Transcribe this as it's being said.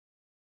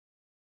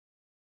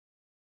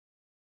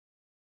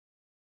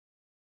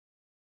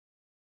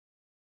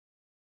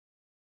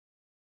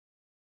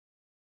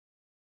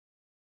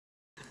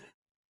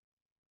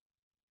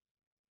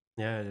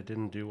Yeah, it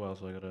didn't do well,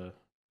 so I gotta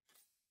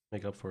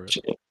make up for it.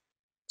 Shit.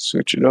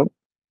 Switch it up.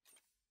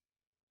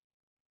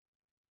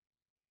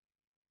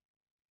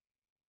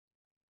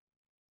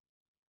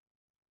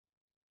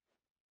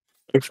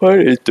 I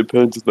find it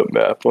depends on the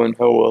map on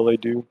how well I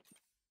do.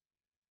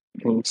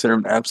 In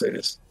certain maps, I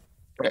just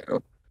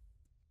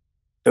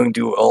don't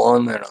do well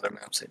on, and other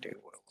maps I do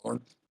well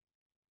on.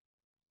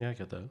 Yeah, I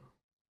get that.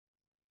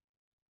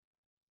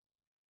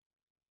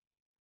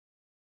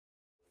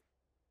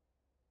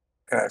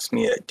 Pass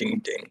me a ding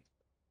ding.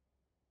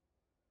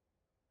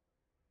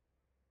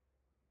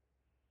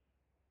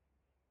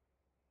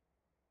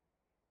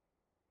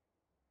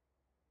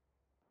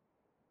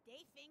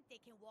 They think they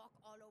can walk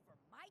all over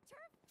my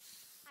turf?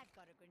 I've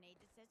got a grenade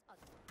that says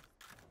otherwise.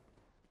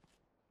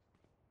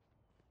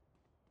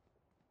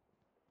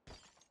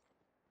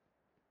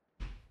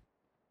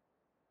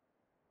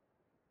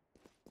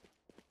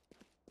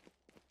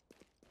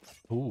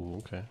 Ooh,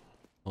 okay.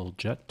 A little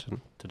jet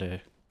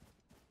today.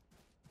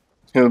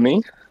 Who,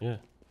 me? Yeah.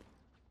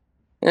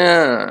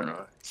 Yeah, I don't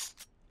know.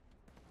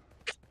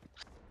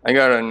 I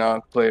gotta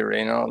not play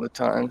Reyna all the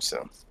time,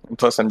 so. And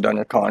plus, I'm done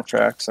with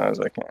contract, so I was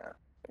like, yeah,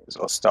 may as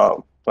well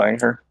stop playing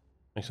her.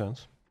 Makes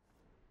sense.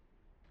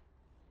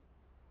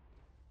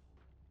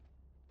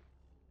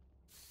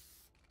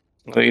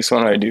 At least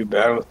when I do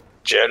bad with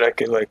Jet, I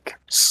could, like,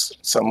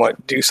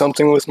 somewhat do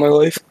something with my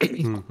life.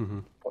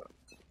 Mm-hmm.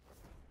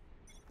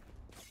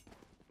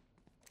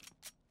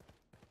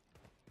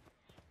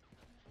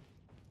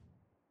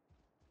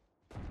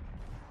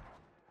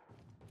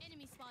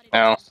 Enemy spotted.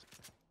 Now,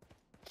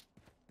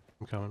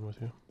 I'm coming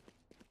with you.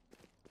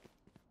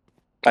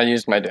 I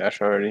used my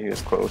dash already, he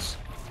was close.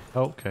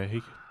 Oh, okay,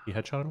 he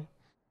headshotted me?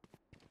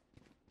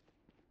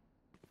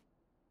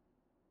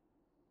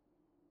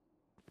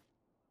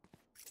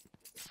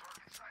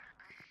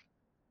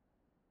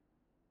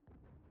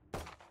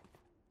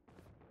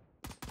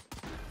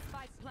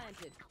 Spike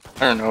planted. I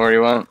don't know where he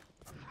went.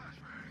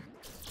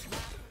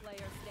 Last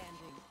player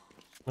standing.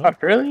 Oh,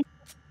 really?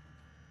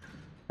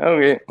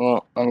 Okay,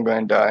 well, I'm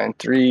going to die in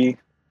 3,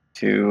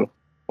 2,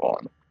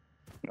 1.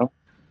 No?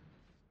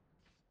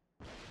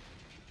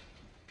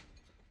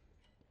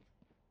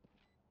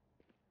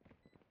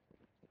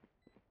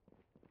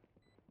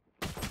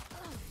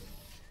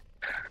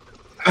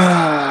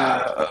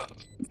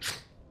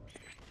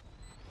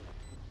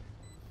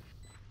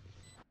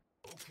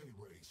 Okay,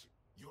 Raze.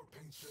 Your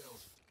paint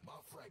cells, my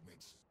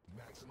fragments,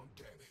 maximum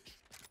damage.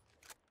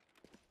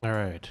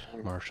 Alright,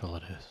 Marshall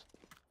it is.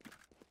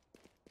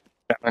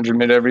 100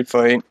 mid every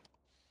fight,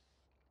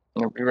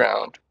 every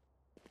round.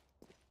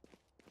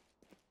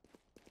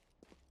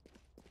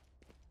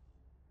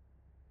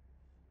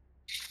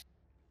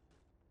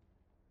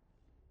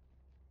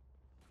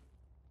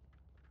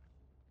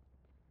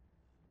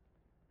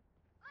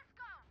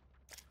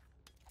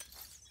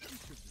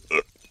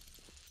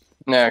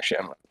 No, actually,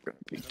 I'm not going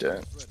to beat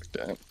that. Fuck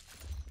that.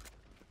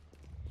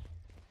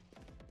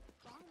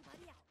 Bomb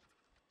buddy out.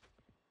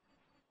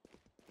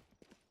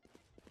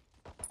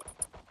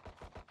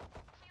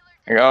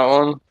 I got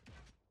one.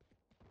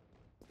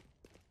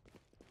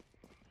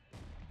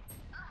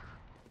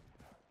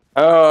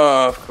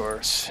 Oh, of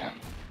course.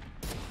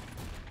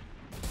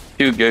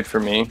 Too good for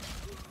me.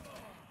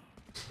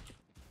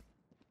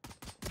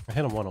 I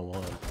hit him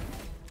 101.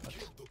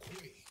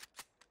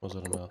 Was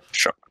it enough?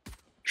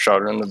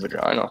 Shot her in the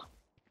vagina.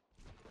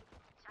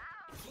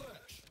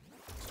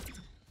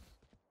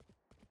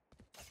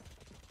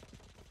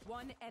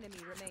 One enemy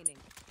remaining.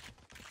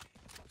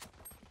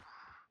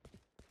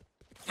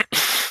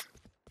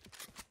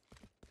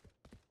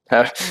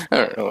 I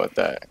don't know what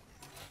that.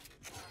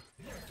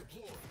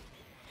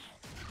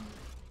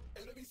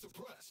 Enemy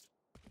suppressed.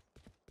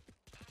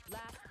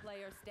 Last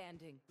player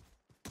standing.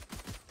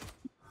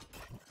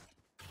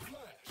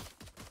 Flash.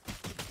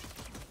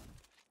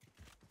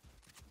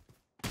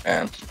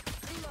 Man.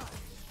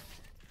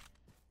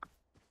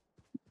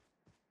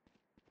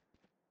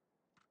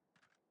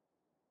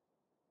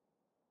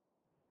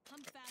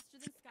 I'm faster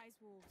than Sky's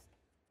wolves.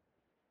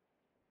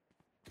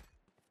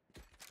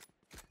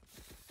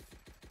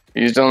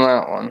 Used on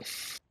that one.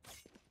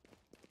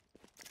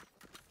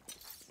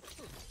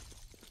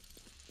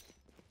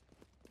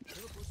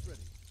 Teleport's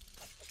ready.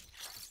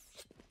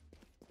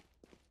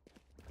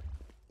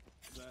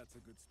 That's a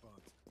good spot.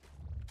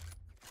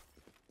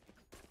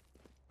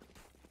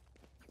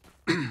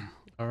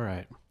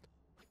 Alright.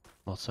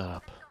 All set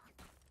up.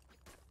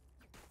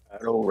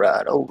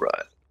 Alright,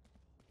 alright.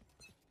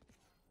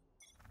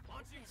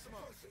 Launching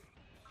smoke.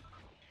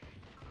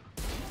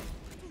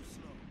 Too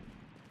slow.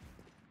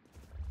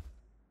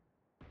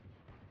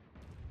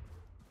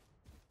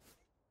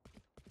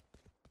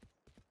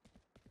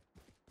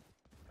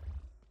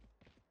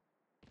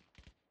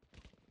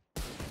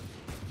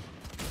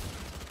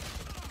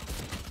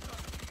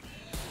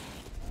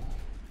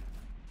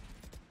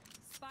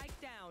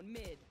 Spike down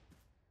mid.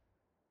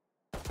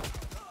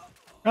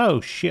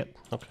 Oh shit.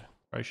 Okay.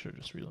 I should have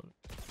just reloaded.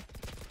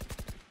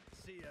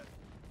 See ya.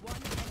 One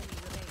enemy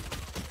remaining.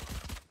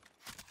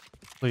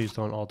 Please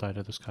don't all die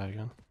to this guy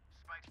again.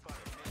 Spike spotted.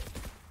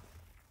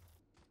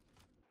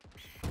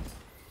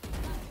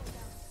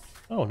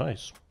 Oh,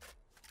 nice.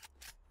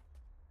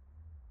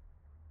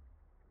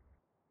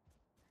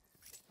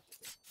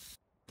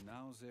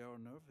 Now they are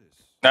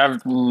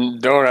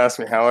nervous. Don't ask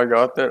me how I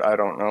got there. I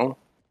don't know.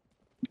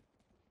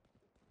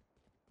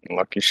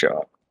 Lucky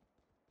shot.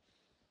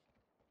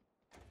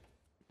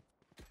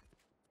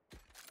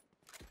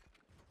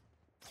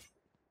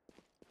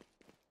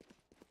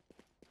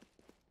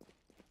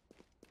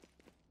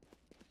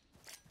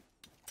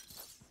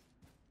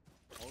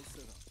 All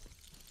set up.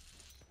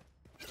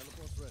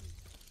 Teleport ready.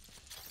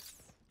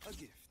 A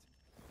gift.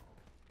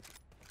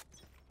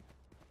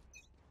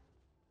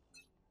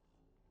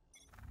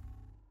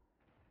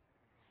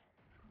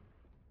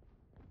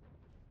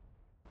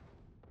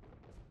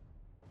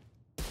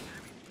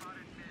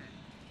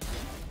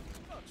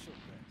 Not your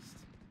best.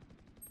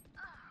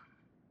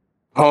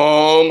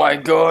 Oh my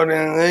god,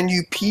 and then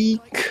you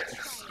peek.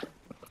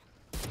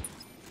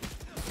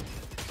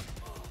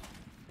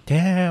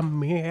 Damn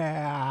me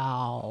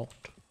out.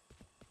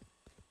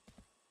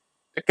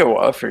 It took a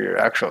while for your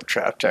actual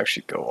trap to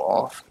actually go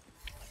off.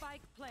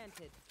 Spike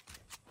planted.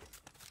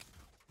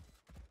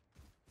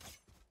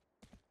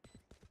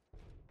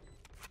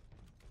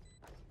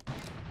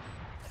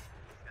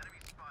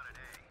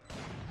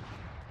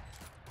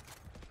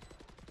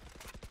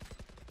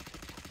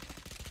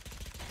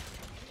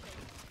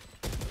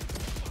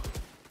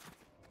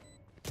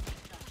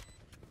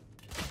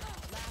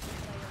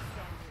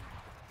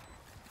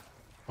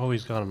 Oh,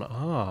 he's got an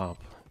op.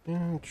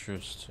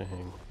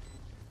 Interesting.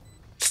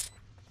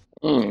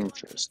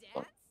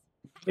 Interesting.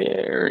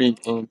 Very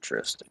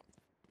interesting.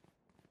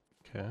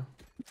 Okay.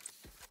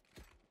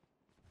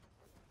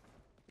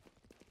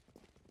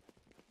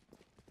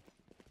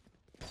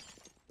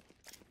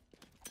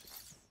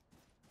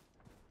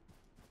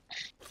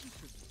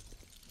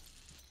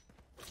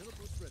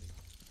 Teleport's ready.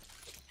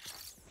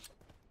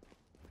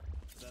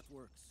 That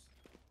works.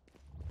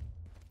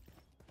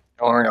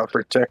 Don't worry, I'll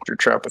protect your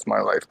trap with my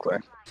life, Clay.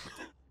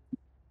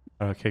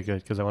 Okay,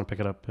 good, because I want to pick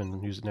it up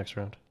and use it next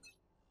round.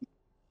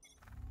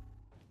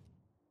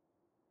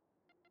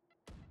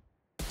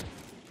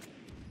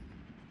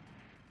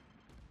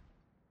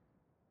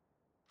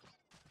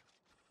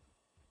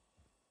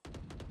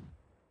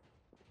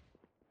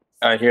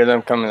 I hear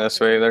them coming this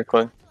way there,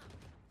 Clay.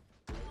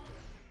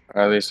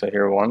 Or at least I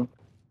hear one.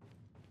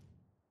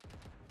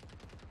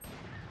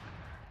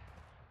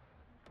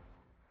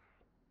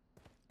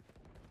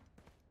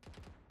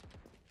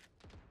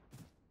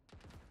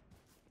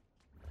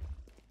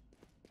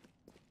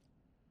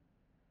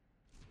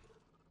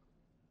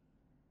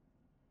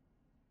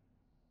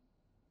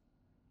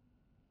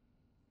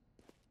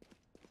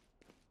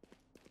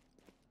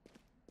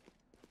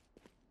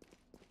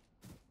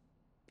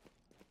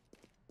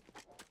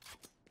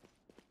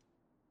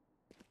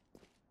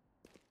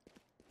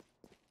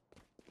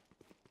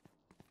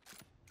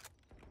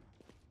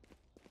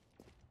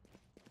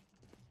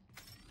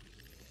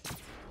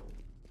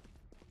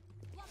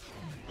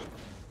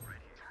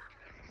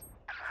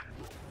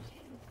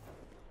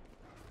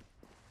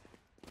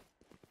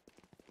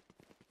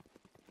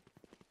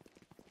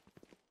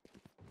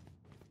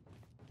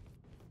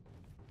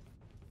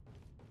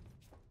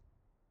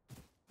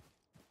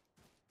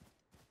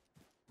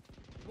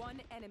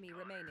 One enemy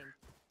remaining.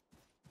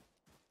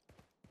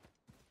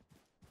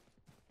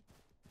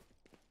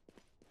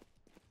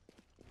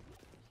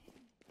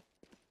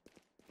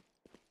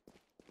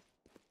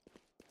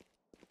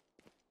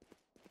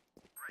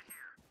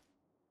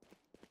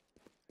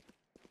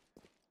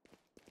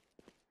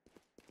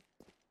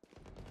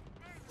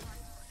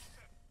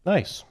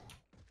 Nice.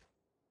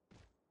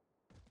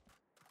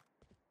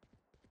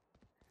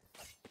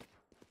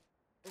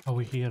 Oh,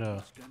 we hit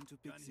a Gun to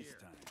pick this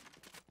time.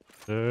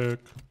 sick.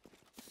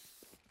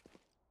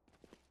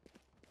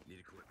 Need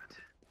equipment.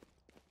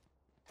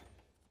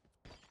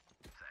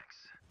 Thanks.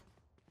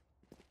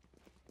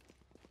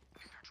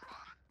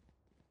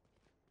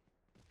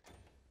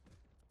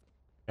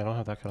 I don't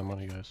have that kind of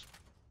money, guys.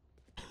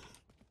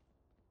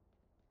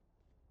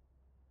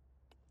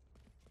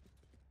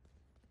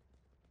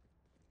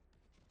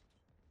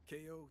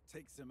 KO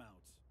takes them out.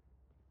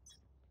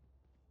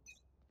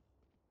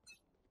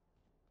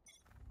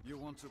 You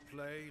want to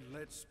play?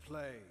 Let's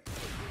play.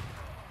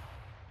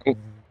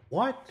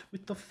 What?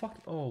 With the fuck?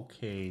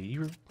 Okay,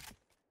 you're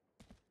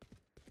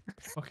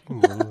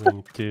fucking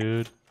moving,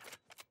 dude.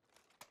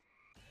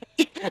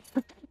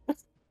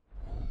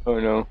 Oh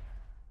no.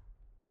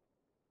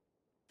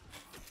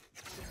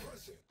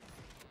 Suppress it.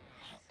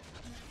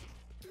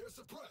 They're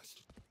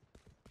suppressed.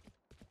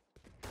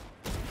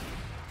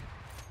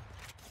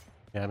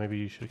 Yeah, maybe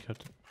you should have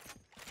kept it.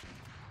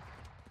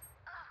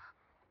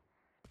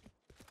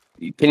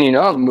 Can you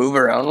not move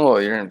around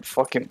while you're in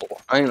fucking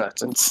blind?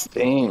 That's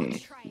insane.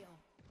 Trail.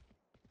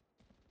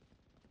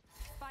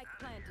 Spike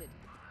planted.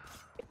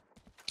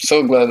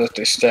 So glad that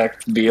they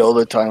stacked B all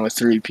the time with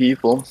 3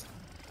 people.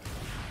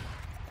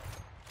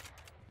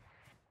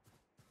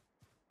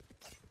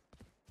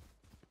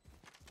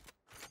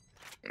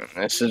 And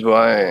this is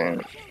why.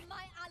 Kill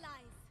my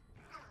allies.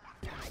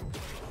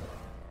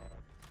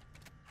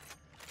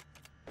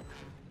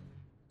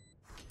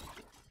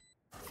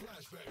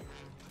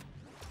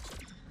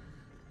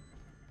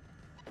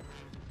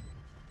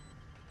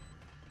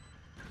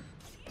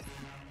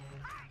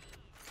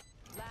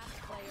 Last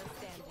player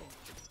standing.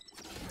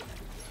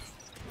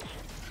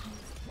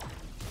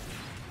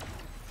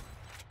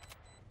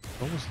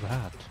 What was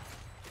that?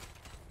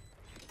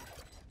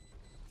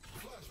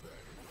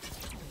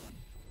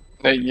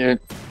 Hey, you.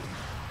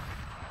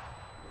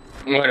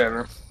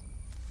 Whatever.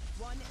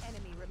 One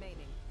enemy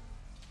remaining.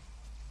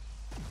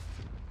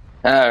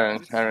 I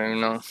don't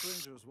even know.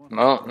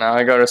 Well, now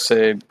I gotta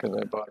save because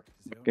I bought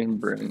a fucking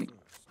brim.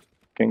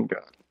 Fucking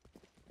gun.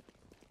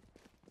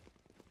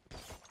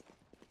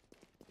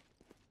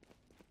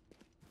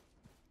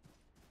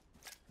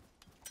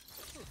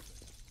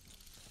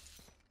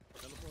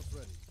 Teleport's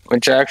ready.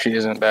 Which actually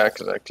isn't bad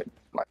because I could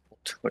my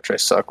ult, which I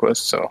suck with,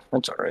 so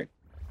that's alright.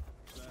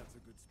 That's a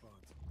good spot.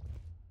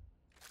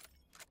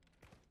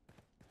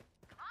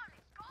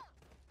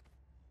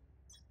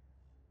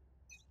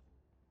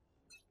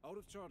 Out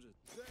of charges.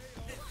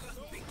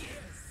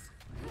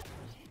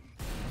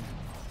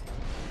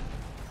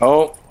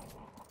 Oh,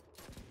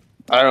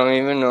 I don't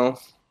even know.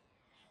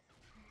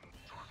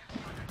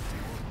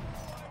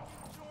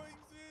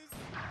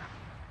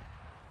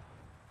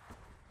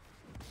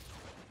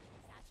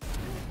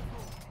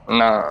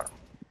 Nah.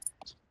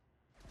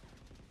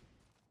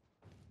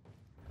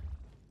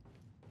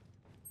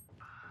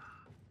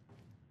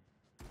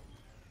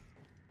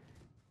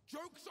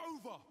 Joke's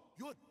over.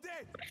 You're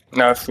dead.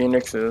 No,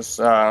 Phoenix is,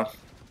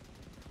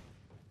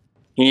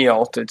 he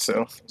ulted,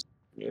 so.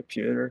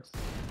 Computer.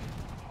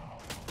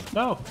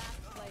 No!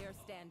 Last player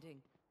standing.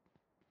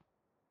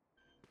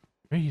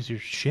 Raise your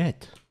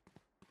shit.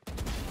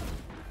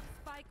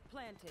 Spike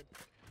planted.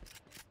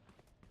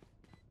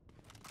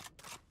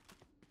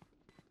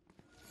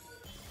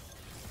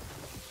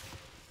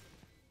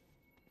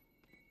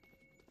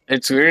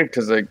 It's weird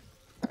because, like,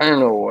 I don't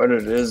know what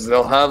it is.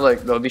 They'll have,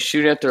 like, they'll be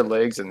shooting at their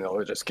legs and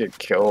they'll just get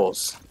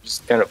kills. It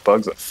just kind of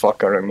bugs the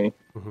fuck out of me.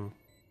 Mm-hmm.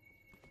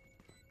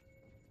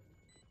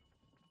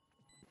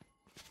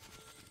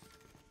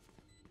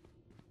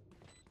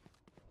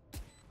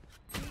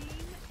 Team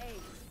Ace.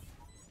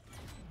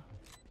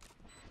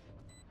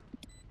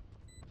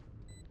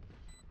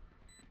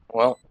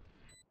 Well,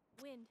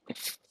 Wind,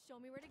 show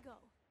me where to go.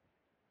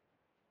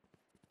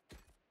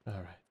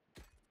 Alright.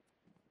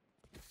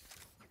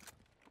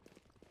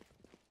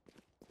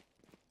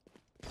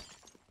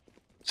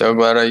 so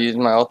glad I used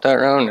my ult that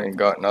round and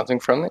got nothing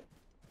from it.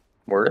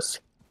 Worse.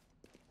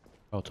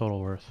 Oh, total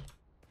worth.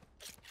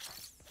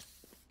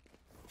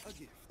 A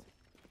gift.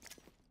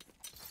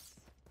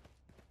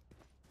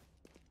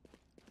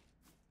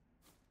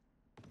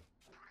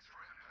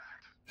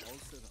 All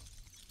set up.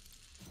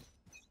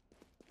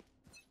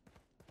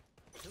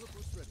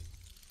 Teleport's ready.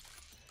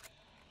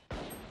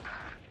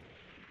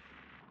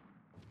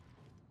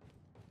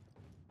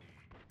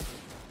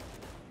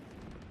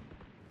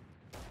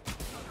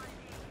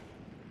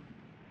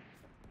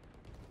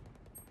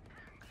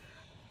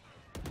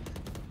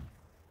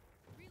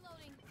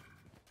 Reloading.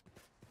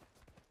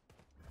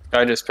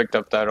 I just picked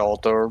up that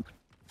ult orb.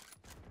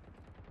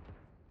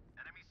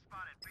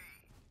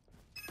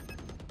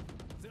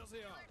 There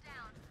they are.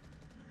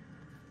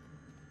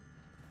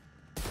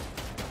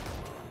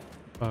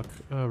 Fuck.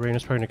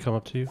 Reyna's probably gonna come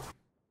up to you. Player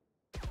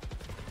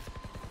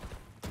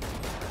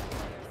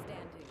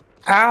standing.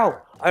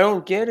 How? I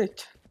don't get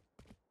it.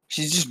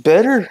 She's just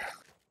better.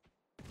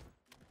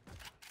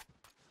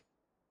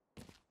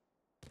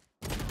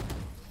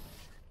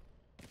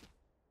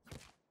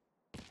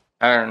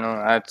 I don't know.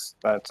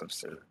 That's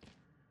absurd.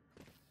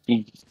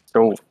 He's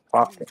so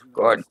fucking Please do not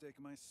good. mistake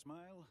my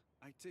smile.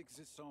 I take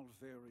this all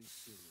very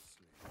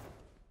seriously.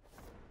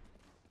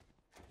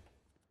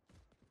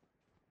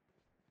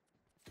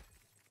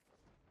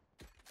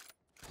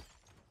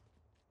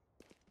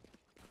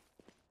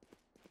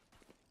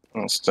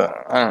 It's,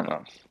 I don't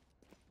know.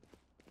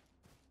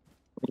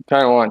 You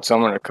kind of want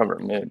someone to cover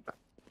mid.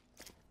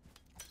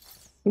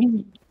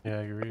 Whee! Yeah,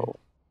 I agree. Oh.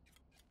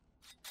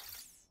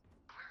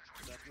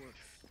 That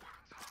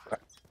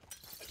works.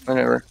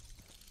 Whatever.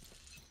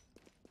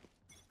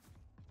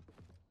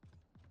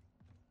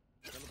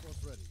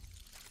 Teleport's ready.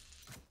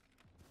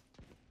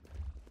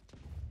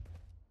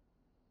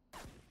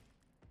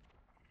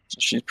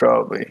 She's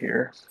probably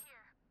here.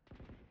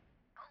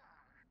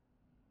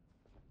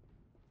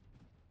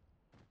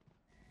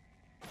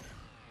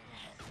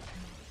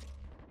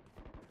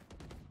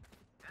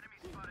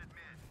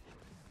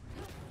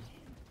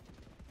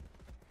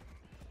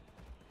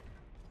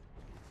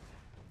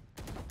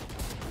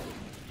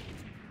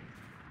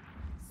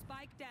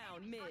 Spike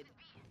down mid.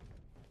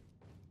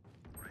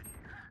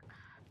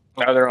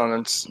 Now they're on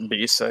its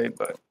B side,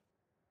 but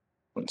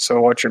so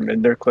watch your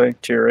mid there, Clay,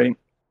 to your right.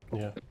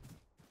 Yeah.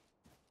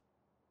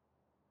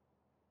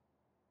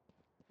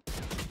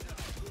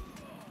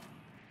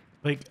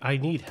 Like, I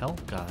need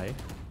help, guy.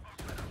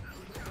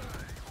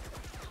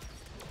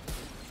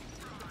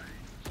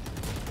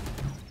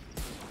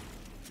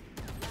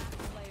 Last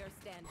player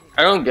standing.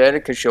 I don't get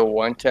it because she'll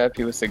one tap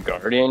you with the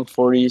Guardian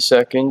 40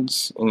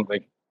 seconds and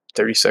like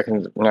 30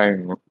 seconds, not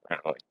even, I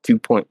don't know, like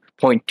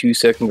 2.2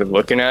 seconds of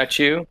looking at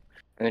you,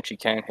 and then she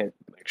can't hit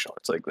like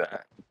shots like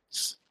that.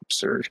 It's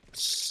absurd.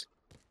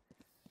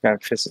 Kind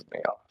of pisses me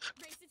off.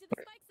 Race it to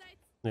the spike site.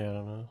 Yeah, I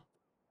don't know.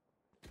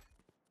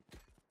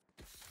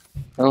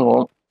 Oh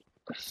well.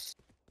 I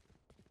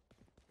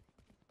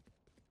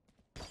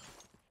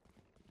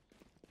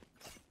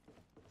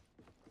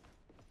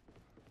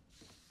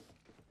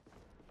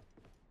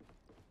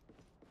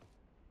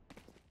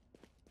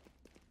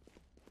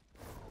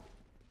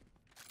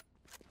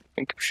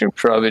think we should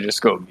probably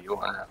just go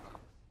B1 now.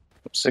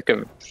 I'm sick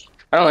of.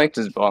 I don't like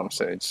this bomb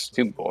site. It's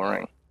too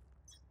boring.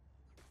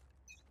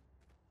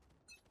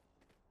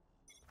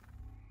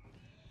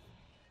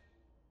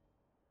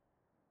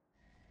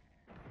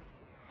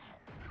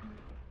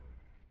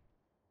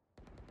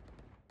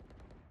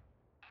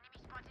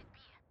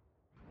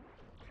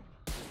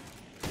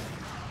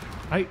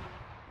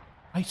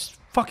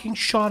 Fucking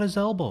shot his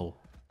elbow.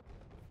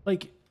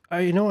 Like,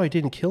 I know I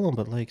didn't kill him,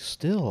 but like,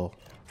 still.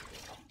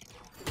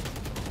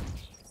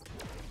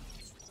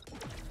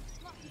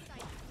 Blocking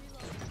sight.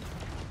 Reloading.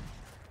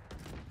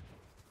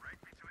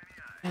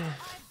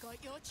 I've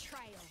got your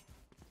trail.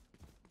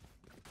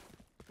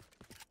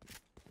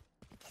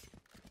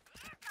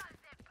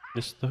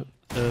 Just the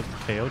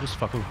KO just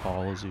fucking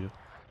follows you.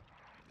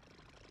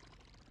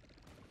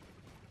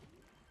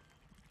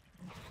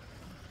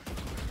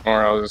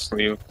 Or I'll just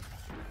leave.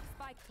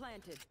 Spike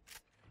planted.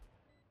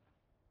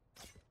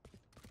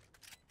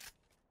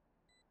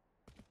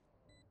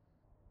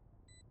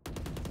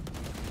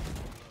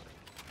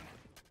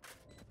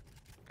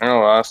 I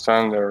know last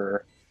time there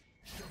were.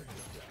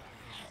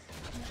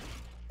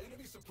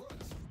 Enemy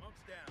suppressed.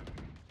 Smoke's down.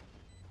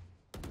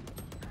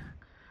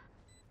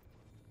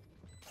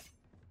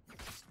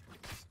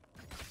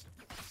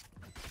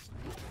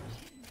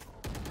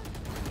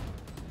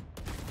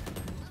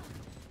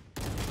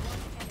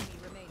 Enemy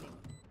remaining.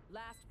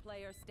 Last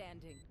player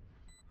standing.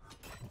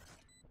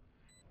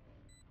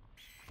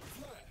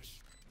 Flash.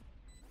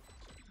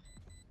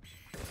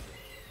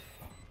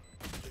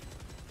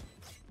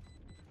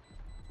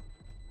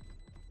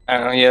 I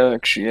don't know, yeah,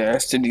 like she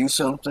has to do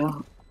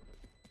something.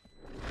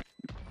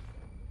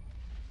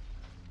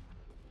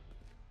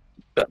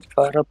 But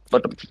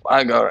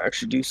I gotta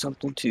actually do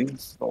something too.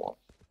 Oh,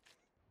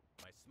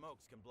 My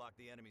smokes can block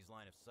the enemy's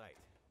line of sight.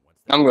 Once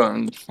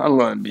I'm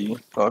going to be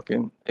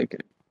fucking take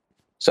it.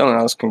 Someone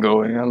else can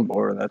go in. I'm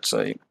bored of that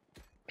site.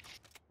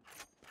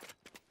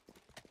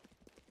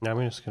 Now I'm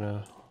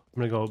gonna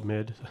go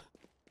mid.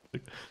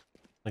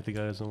 Like the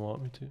guy doesn't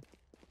want me to.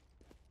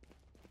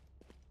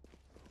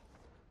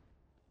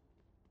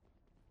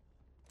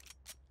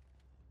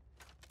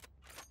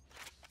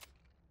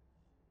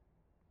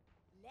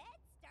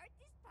 Let's start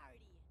this party.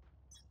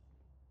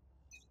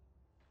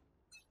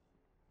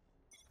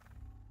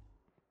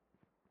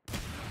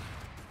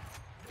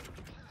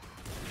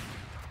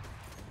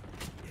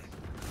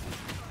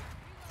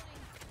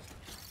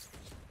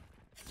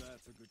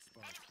 That's a good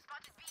spot.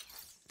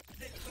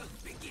 The hunt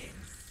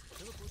begins.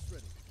 Teleport's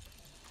ready.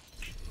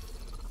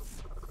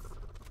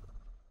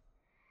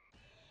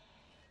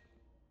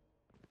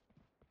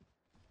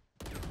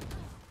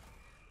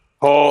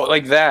 Oh,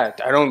 like that.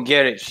 I don't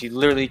get it. She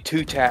literally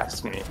two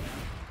taps me.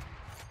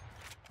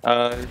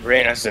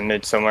 Reyna's in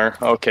mid somewhere.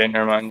 Okay,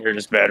 never mind. You're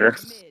just better.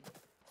 Mid.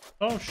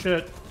 Oh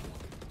shit!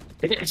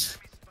 Yes.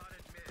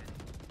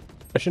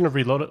 I shouldn't have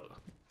reloaded.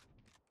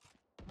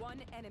 One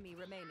enemy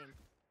remaining.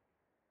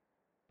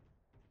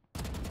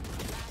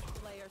 Last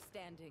player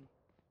standing.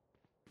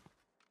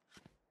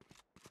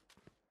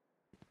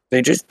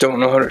 They just don't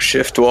know how to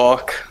shift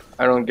walk.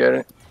 I don't get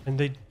it. And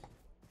they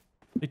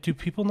do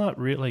people not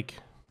like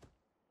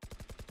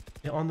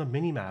on the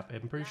mini map?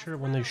 I'm pretty sure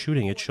when they're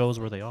shooting, it shows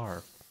where they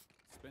are.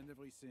 Spend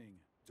everything.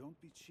 Don't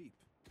be cheap.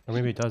 Or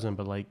maybe it doesn't,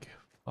 but like,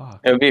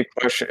 fuck. It would be a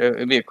question. It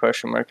would be a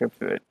question mark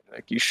if it,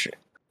 like you should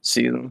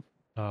see them.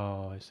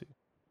 Oh, I see.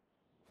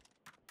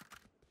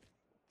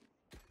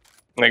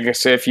 Like I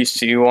say, if you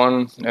see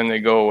one and they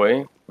go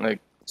away, like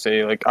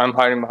say like I'm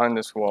hiding behind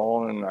this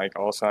wall and like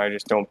also I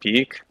just don't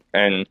peek,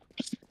 and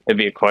it'd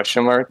be a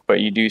question mark. But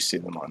you do see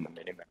them on the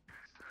minimap.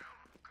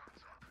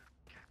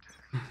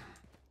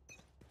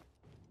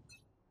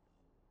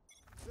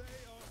 They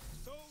are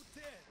so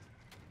dead.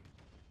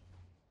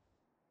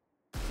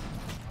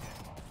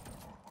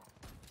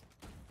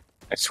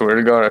 I swear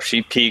to God, if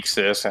she peeks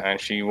this and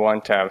she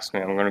one taps me,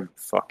 I'm gonna be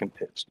fucking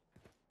pissed.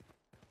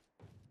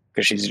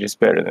 Because she's just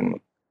better than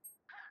me.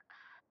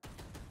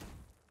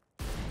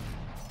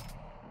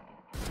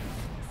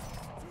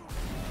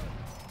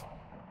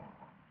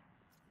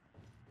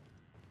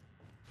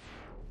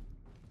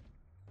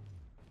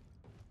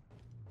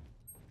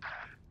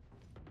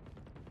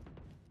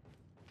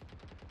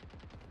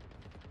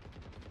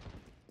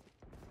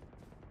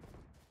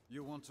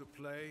 You want to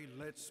play?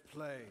 Let's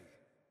play.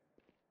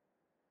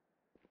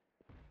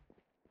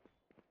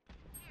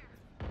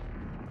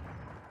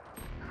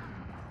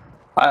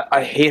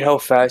 I hate how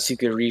fast you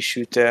could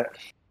reshoot that.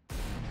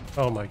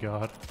 Oh my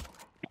god.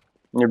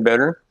 You're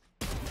better?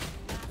 Last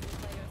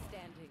player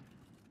standing.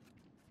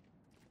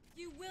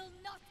 will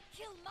not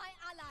kill my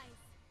allies.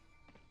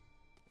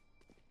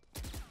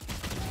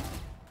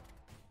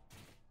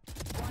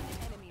 One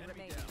enemy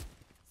remaining.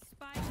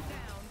 Spike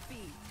down B.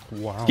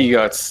 Wow. He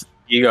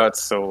got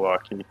so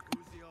lucky. Who's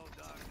the old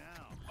dog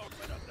now?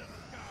 Open up the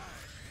sky.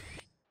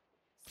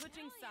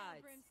 Switching Hell yeah,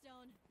 sides.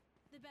 Brimstone.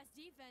 The best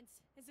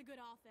defense is a good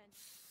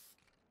offense.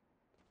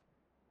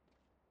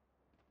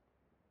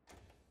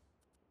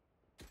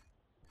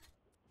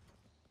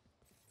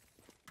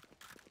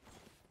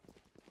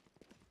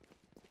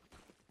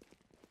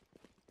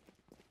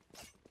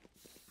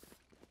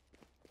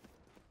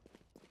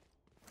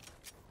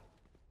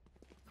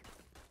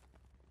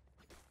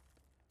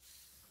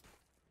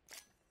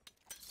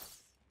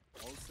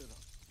 All set up.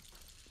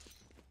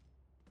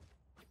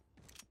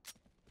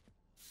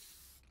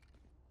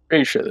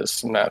 Pretty sure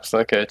this map's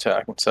like an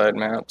attacking side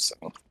map, so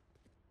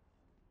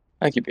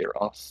I could be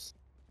wrong.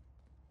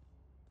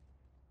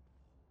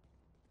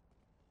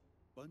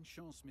 Bonne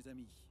chance, mes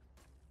amis.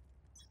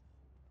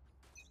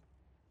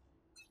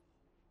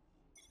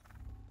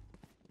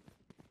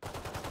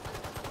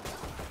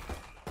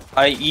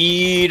 I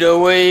eat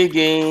away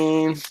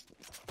game. Spike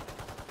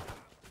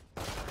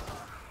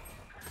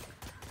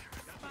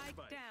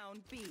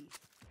down B.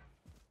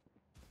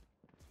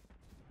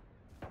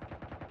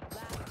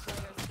 Last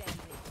player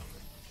standing.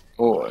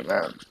 Oh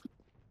man.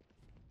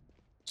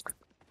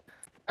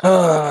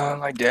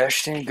 My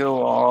dash didn't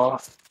go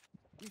off.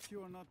 If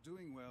you are not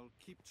doing well,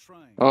 keep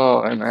trying.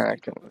 Oh, and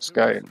this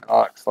guy did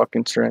not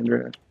fucking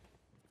surrender.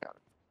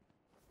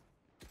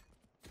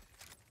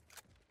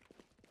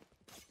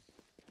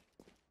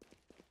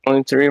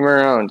 Only 3 more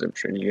rounds, I'm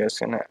sure you guys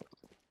can have.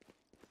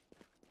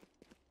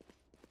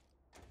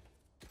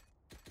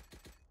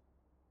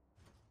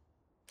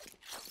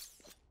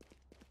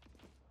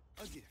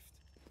 A gift.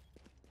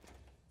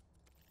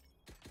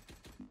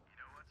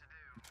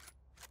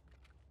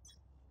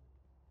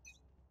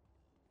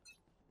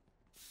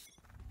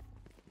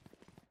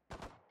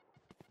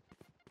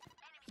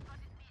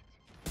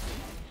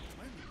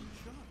 Well, good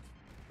shot.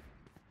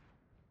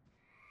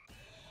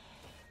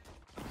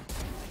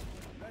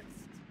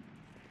 Next.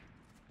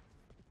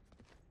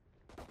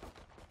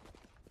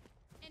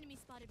 Enemy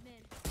spotted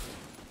mid.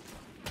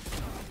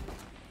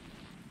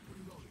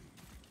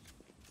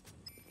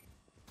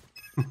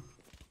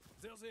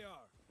 There they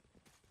are.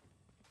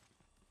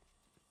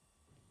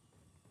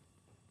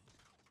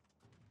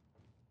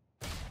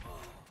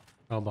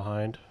 Oh,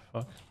 behind.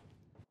 Fuck.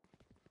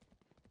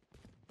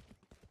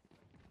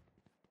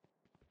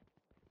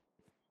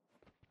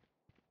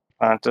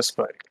 Plant the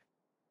spike.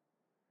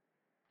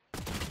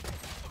 Planted.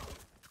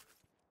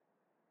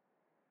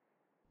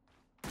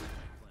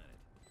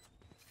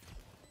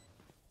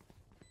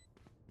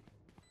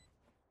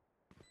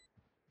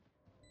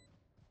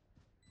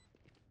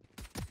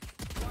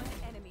 One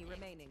enemy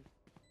remaining.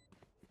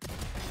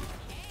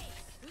 Hey,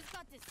 who's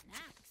got the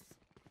snacks?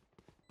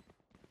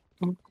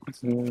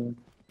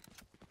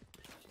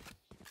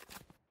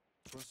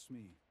 Trust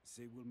me,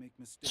 they will make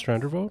mistakes.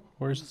 Surrender vote?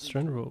 Where's the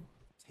surrender vote?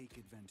 Take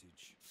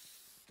advantage.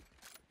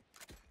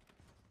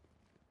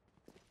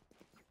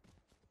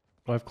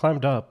 Well, I've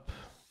climbed up.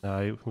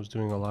 I was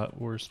doing a lot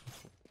worse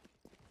before.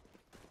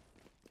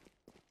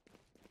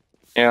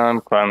 Yeah, I'm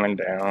climbing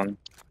down.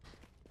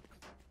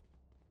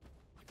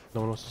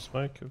 No one wants to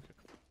spike? Okay.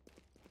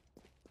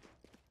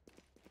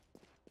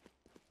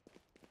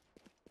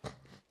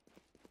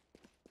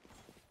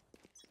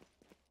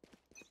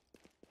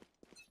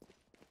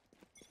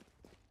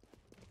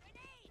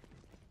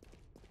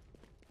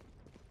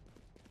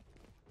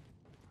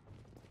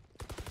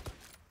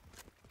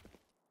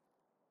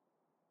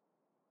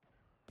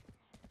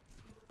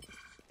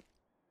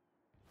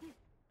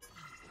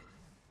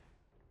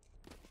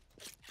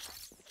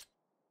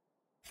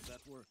 That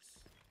works.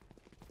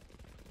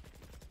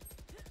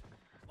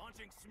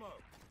 Launching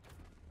smoke.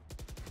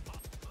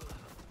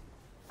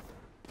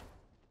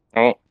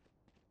 Oh.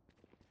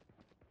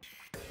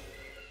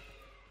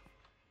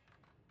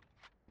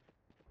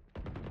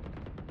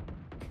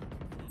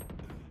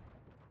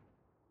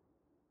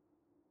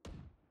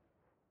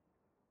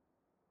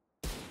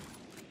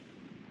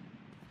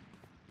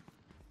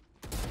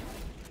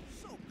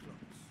 So close.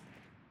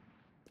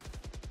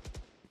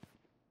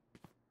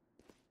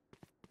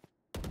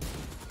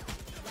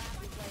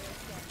 Last player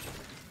standing.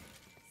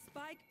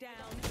 Spike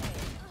down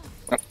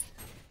A.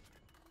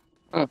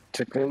 Oh,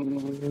 took it. I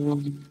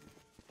will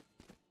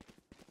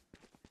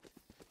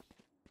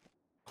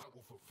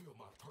fulfill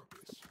my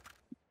purpose.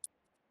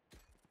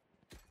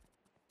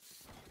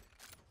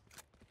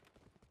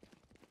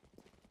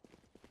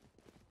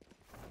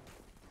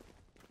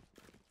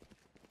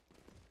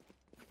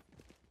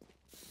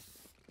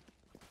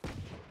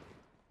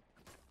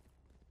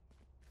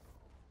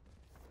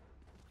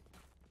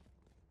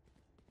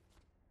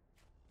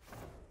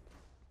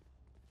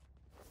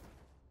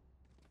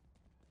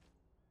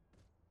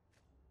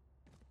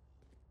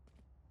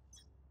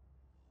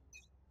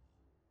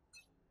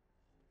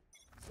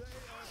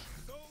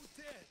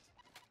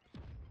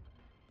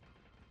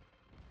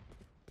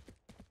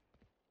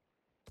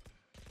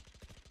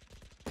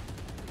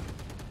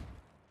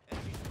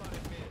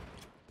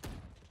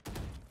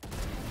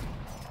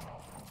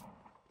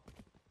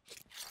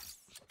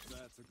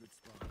 a good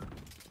spot.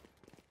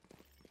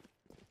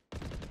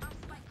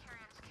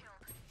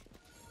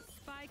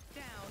 Spike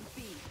down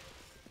B.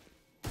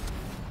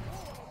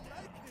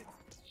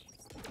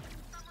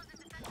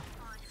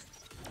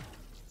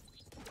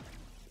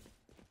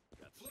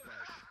 That's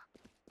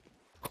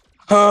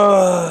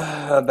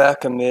spike.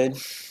 Back a mid.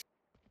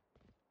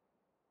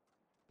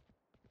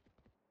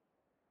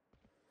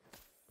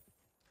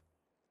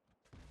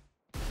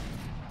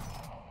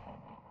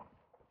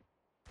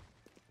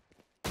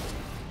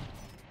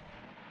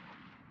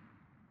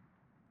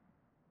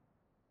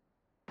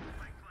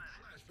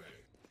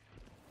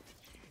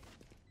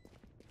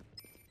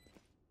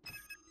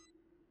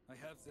 I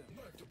have them.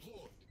 Knife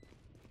deployed.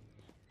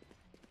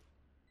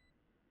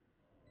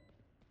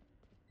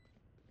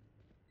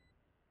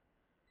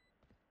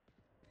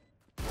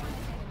 One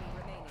enemy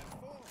remaining.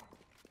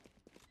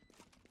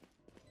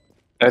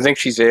 I think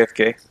she's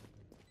AFK.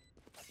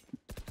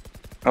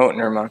 Oh,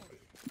 never mind.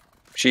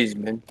 She's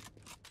mid.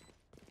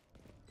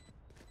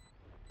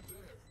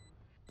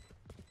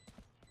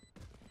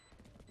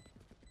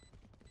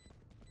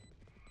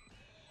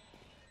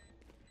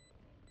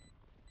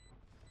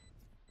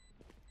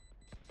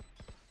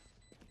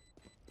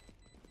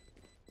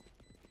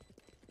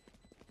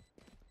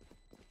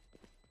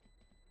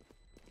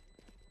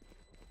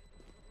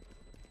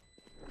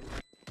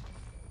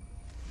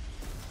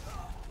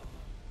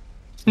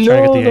 He's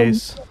trying to get the the-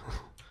 ace.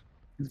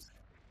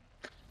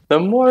 The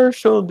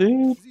Marshall,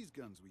 dude. These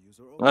guns we use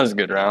are That was a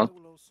good round. I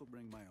will also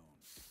bring my own.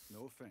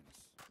 No offense.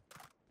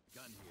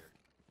 Gun here.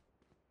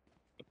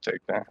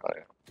 Take that. Oh,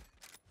 yeah.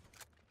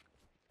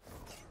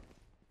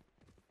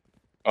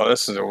 Oh,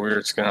 this is a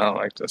weird skin. I don't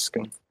like this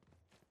skin.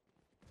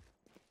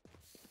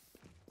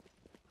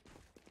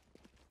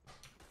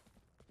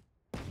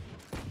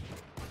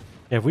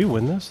 Yeah, if we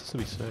win this would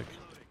be sick.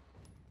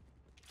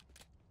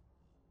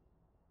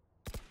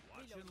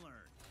 Watch and learn.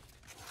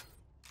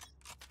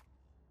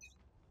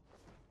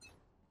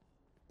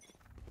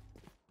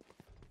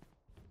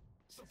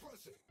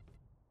 Suppressing.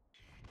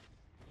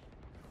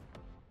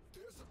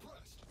 They're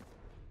suppressed.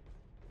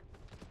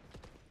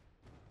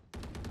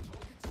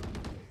 Targets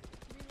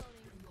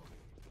reloading.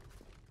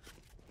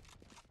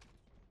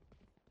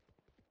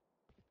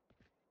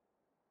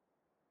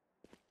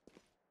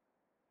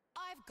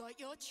 I've got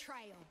your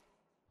trail.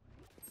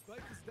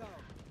 Spike is down.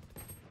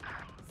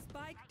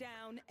 Spike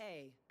down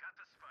A.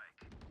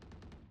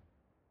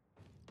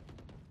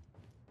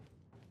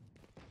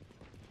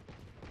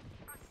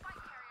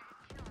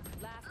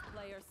 Last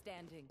player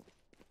standing.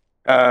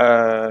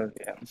 Yeah.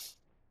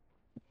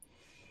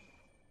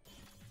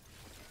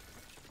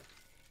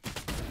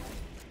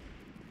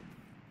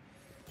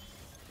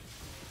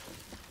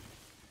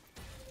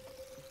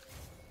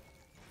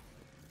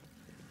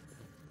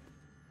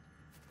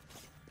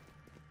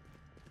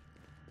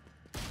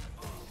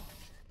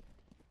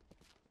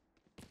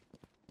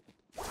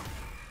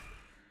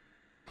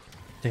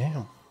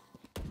 Damn.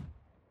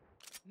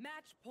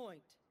 Match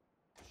point.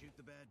 Shoot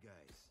the bad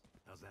guys.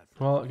 How's that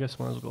for Well, I guess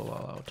might as well go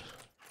all out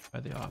by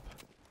the op.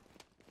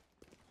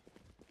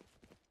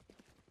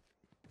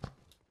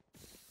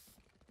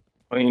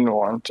 Clean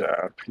one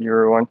tap. You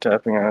were one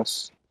tapping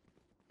us.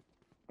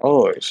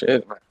 Holy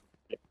shit, man.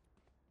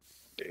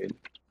 Dude.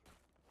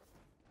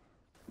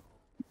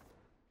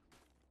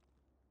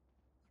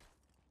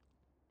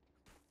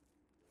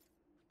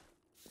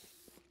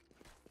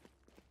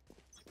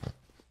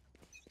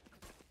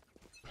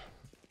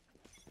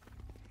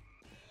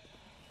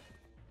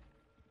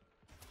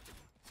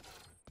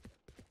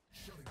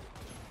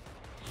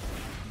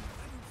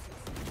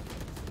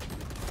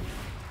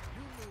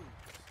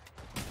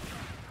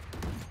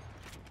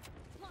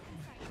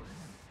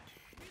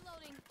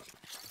 Reloading.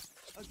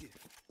 A gift.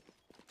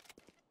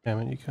 Damn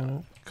it, you kind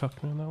of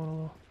cucked me on that one a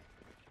little.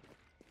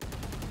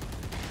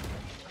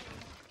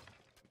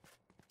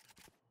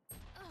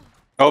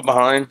 Oh,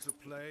 behind. To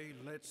play,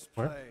 let's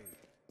Where? play.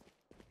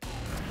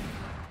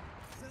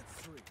 That's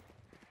three.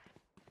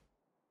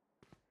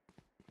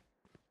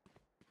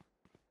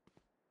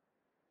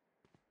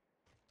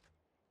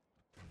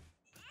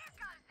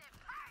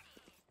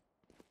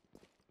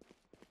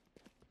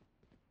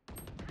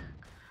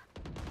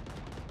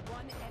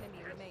 One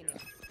enemy remaining.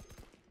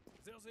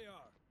 There they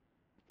are.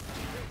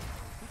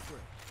 Good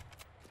trade.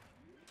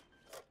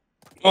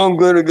 I'm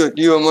glad I got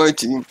you on my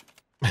team.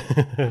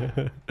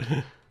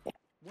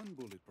 One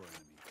bullet per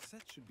enemy.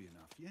 That should be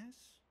enough,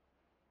 yes?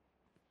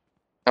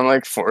 I'm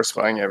like force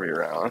buying every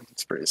round.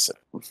 It's pretty sick.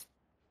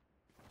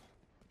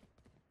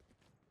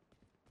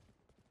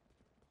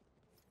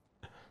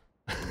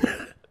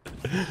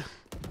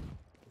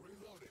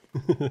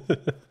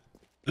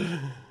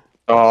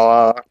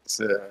 Oh,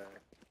 sick.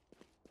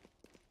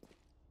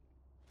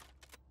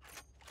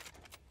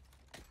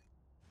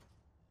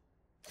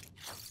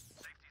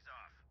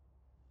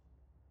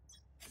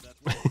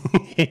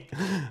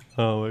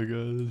 Oh my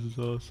god, this is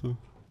awesome.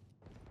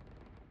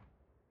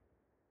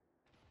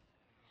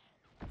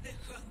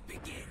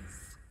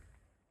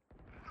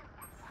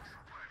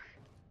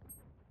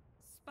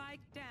 Spike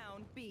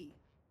down B.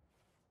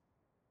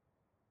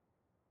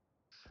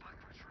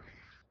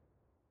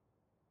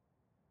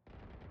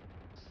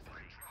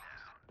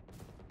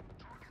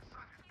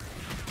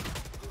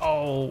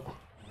 Oh.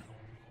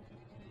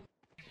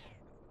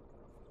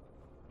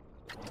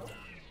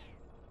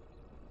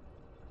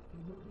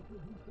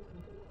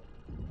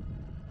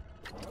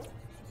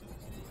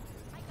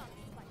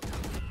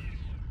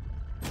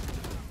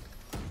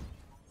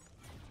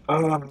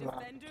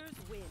 Defenders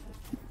win.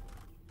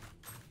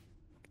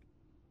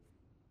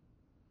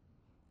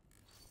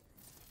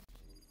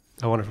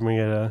 I wonder if we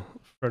get a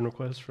friend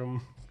request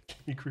from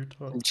Jimmy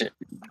Crouton.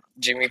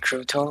 Jimmy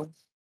Crouton.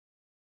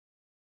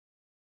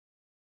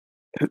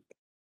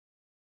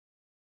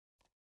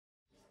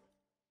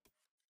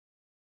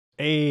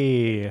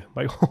 Hey,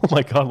 my oh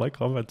my god, my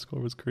combat score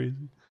was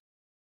crazy.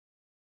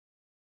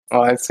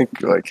 Well, I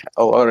think like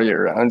a lot of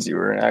your rounds you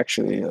were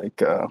actually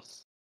like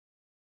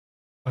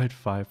I had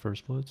 5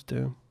 first bloods,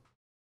 damn.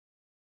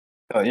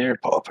 oh, you're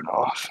popping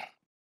off.